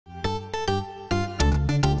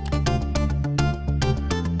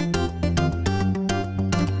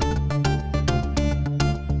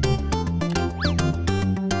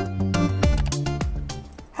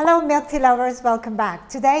Hello milk tea lovers, welcome back.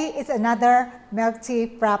 Today is another milk tea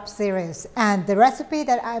Frappe series, and the recipe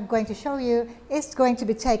that I'm going to show you is going to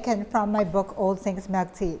be taken from my book All Things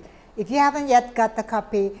Milk Tea. If you haven't yet got the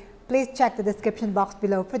copy, please check the description box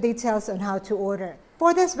below for details on how to order.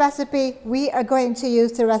 For this recipe, we are going to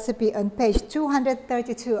use the recipe on page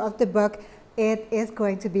 232 of the book. It is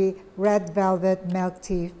going to be red velvet milk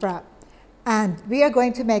tea Frappe. And we are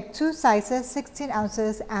going to make two sizes, 16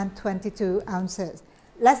 ounces and 22 ounces.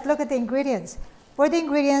 Let's look at the ingredients. For the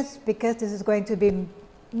ingredients, because this is going to be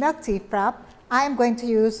milk tea Frappe, I am going to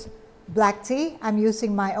use black tea. I'm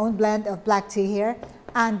using my own blend of black tea here.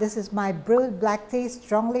 And this is my brewed black tea,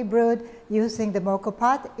 strongly brewed, using the mocha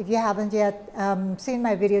pot. If you haven't yet seen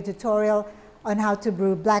my video tutorial on how to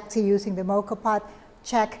brew black tea using the mocha pot,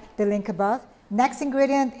 check the link above. Next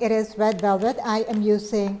ingredient, it is red velvet. I am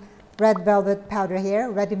using red velvet powder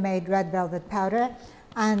here, ready-made red velvet powder.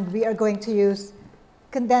 And we are going to use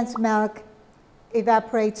condensed milk,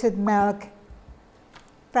 evaporated milk,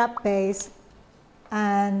 Frappe base,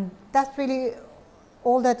 and that's really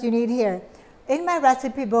all that you need here. In my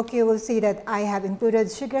recipe book, you will see that I have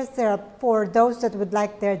included sugar syrup for those that would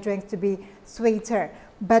like their drinks to be sweeter.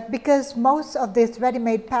 But because most of these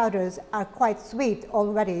ready-made powders are quite sweet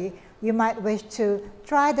already, you might wish to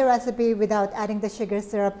try the recipe without adding the sugar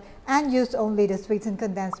syrup and use only the sweetened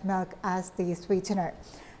condensed milk as the sweetener.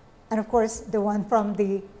 And of course, the one from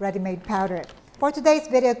the ready-made powder. For today's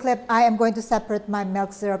video clip, I am going to separate my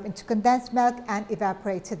milk syrup into condensed milk and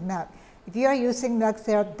evaporated milk. If you are using milk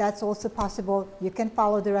syrup, that's also possible. You can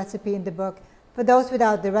follow the recipe in the book. For those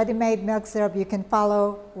without the ready-made milk syrup, you can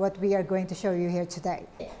follow what we are going to show you here today.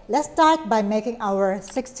 Let's start by making our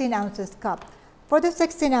 16 ounces cup. For the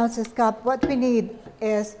 16 ounces cup, what we need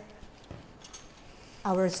is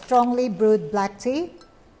our strongly brewed black tea.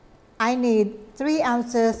 I need 3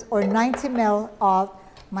 ounces or 90 ml of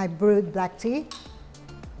my brewed black tea.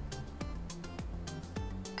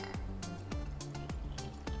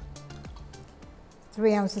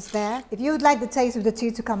 Three ounces there. If you would like the taste of the tea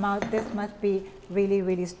to come out, this must be really,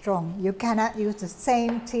 really strong. You cannot use the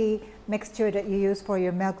same tea mixture that you use for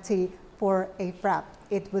your milk tea for a Frappe.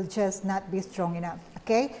 It will just not be strong enough,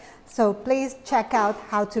 okay? So please check out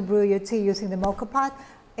how to brew your tea using the mocha pot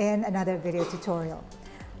in another video tutorial.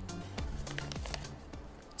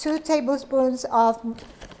 2 tablespoons of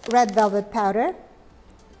red velvet powder,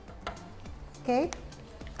 okay?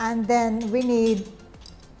 And then we need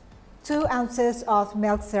 2 ounces of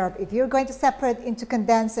milk syrup. If you're going to separate into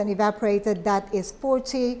condensed and evaporated, that is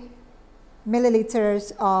 40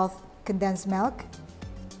 milliliters of condensed milk.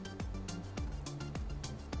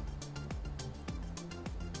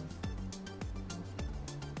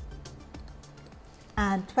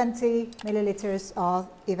 And 20 milliliters of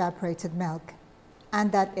evaporated milk. And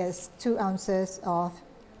that is 2 ounces of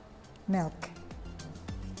milk.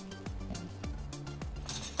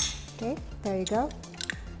 Okay, there you go.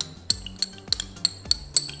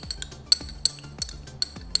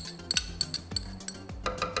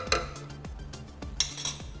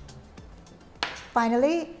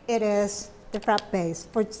 Finally, it is the Frappe base.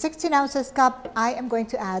 For 16 ounces cup, I am going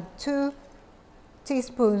to add 2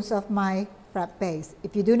 teaspoons of my Frappe base.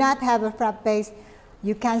 If you do not have a Frappe base,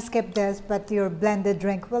 you can skip this, but your blended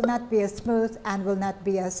drink will not be as smooth and will not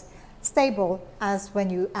be as stable as when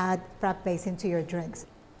you add Frappe base into your drinks.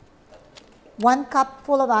 1 cup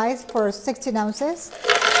full of ice for 16 ounces,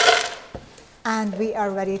 and we are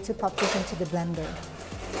ready to pop this into the blender.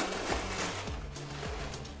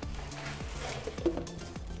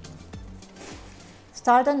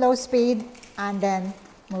 Start on low speed and then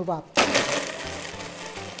move up.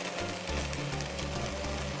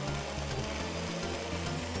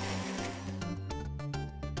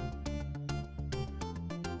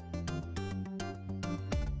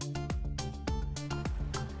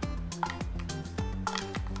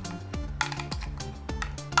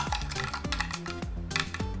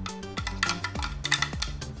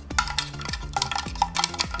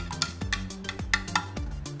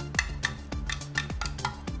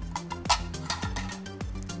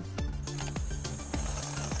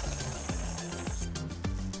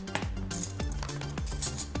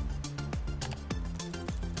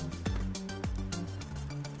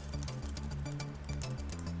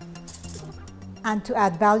 And to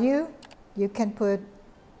add value, you can put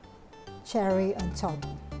cherry on top,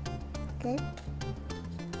 okay?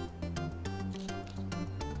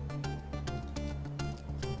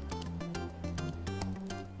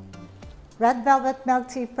 Red velvet milk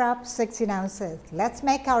tea Frappe, 16 ounces. Let's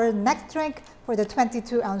make our next drink for the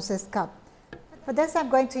 22 ounces cup. For this, I'm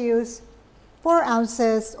going to use 4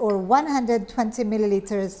 ounces or 120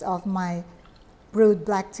 milliliters of my brewed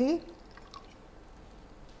black tea.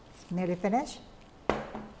 Nearly finished.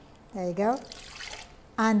 There you go.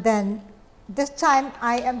 And then this time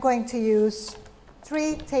I am going to use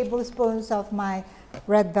 3 tablespoons of my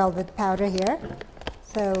red velvet powder here.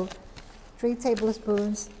 So 3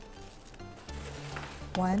 tablespoons,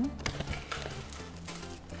 1,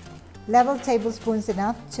 level tablespoons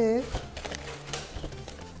enough, 2,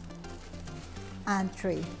 and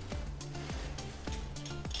 3.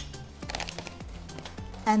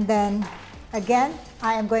 And then again,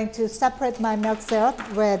 I am going to separate my milk syrup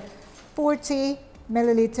with 40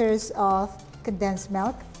 milliliters of condensed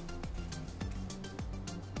milk.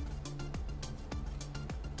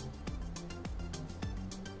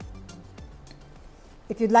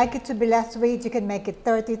 If you'd like it to be less sweet, you can make it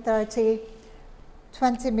 30-30,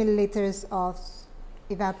 20 milliliters of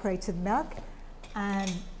evaporated milk.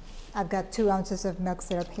 And I've got 2 ounces of milk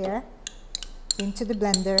syrup here. Into the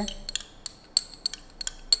blender.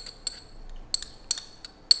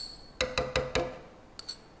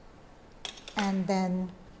 And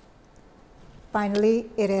then finally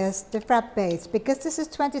it is the Frappe base. Because this is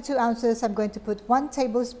 22 ounces, I'm going to put 1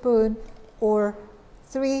 tablespoon or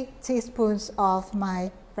 3 teaspoons of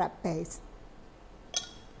my Frappe base.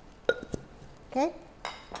 Okay,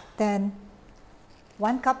 then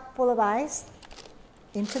 1 cup full of ice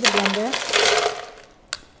into the blender,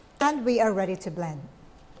 and we are ready to blend.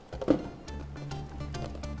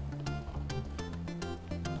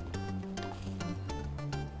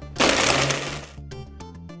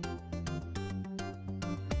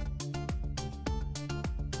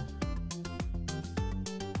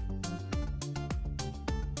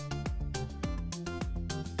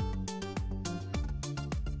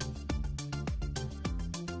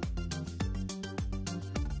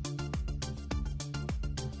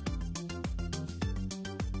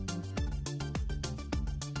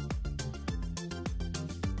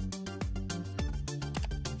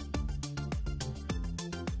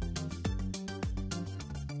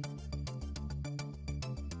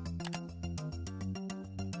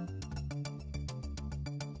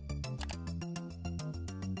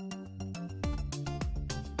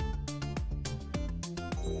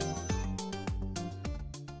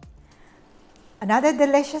 Another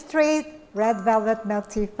delicious treat, red velvet milk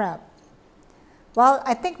tea frappe. Well,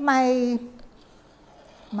 I think my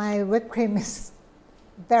whipped cream is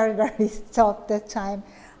very, very soft this time.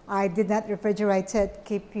 I did not refrigerate it.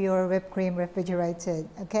 Keep your whipped cream refrigerated,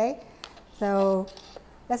 okay? So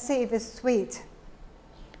let's see if it's sweet.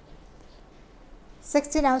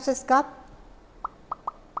 16 ounces cup.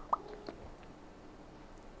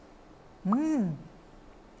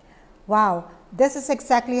 Wow, this is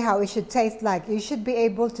exactly how it should taste like. You should be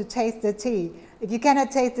able to taste the tea. If you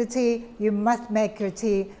cannot taste the tea, you must make your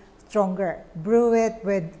tea stronger. Brew it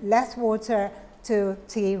with less water to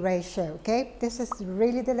tea ratio, okay? This is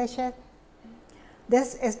really delicious.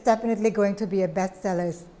 This is definitely going to be a bestseller.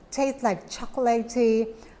 It tastes like chocolate tea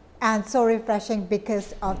and so refreshing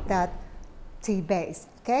because of that tea base,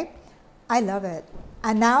 okay? I love it.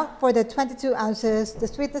 And now for the 22 ounces, the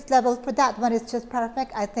sweetness level for that one is just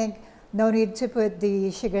perfect. I think no need to put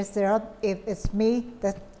the sugar syrup if it's me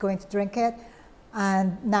that's going to drink it.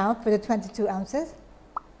 And now for the 22 ounces.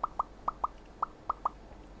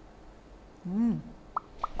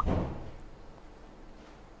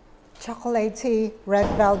 Chocolatey red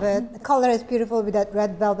velvet. The color is beautiful with that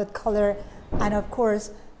red velvet color. And of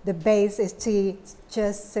course, the base is tea. It's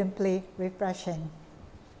just simply refreshing.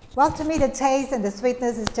 Well, to me, the taste and the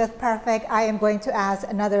sweetness is just perfect. I am going to ask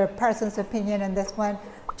another person's opinion on this one.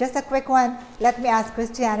 Just a quick one. Let me ask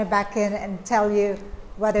Christiana back in and tell you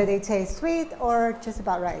whether they taste sweet or just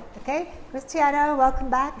about right. Okay? Christiana, welcome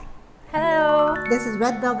back. Hello. This is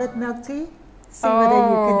red velvet milk tea. See whether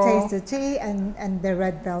you can taste the tea and the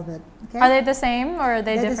red velvet. Okay? Are they the same or are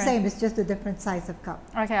they different? They're the same. It's just a different size of cup.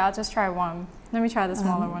 Okay, I'll just try one. Let me try the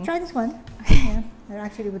smaller one. Try this one. Yeah, I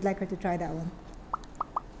actually would like her to try that one.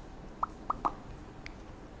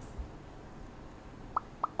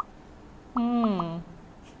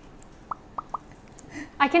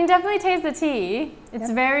 I can definitely taste the tea.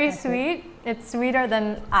 It's very sweet. It's sweeter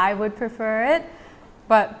than I would prefer it,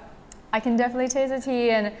 but I can definitely taste the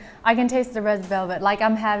tea and I can taste the red velvet, like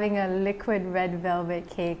I'm having a liquid red velvet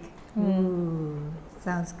cake. Ooh,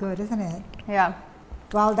 sounds good, isn't it? Yeah.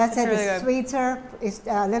 Well, that's it. Really It's sweeter. It's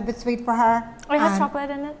a little bit sweet for her. Oh, it has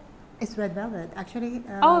chocolate in it? It's red velvet, actually.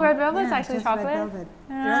 Oh, red velvet is actually chocolate? Red velvet.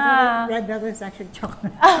 Ah. Red velvet is actually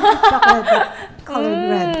chocolate. Chocolate colored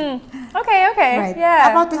red. Okay, okay. Right. Yeah.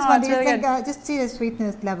 How about this one? Do you really think, just see the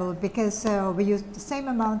sweetness level, because we use the same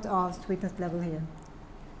amount of sweetness level here.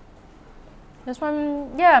 This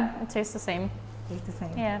one, yeah, it tastes the same. Tastes the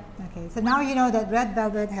same. Yeah. Okay, so now you know that red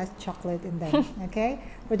velvet has chocolate in them. Okay,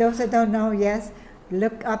 for those that don't know, yes,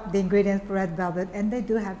 look up the ingredients for red velvet, and they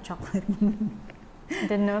do have chocolate. I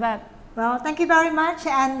didn't know that. Well, thank you very much,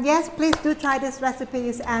 and yes, please do try these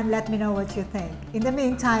recipes and let me know what you think. In the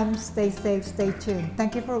meantime, stay safe, stay tuned.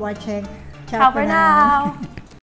 Thank you for watching. Ciao for now.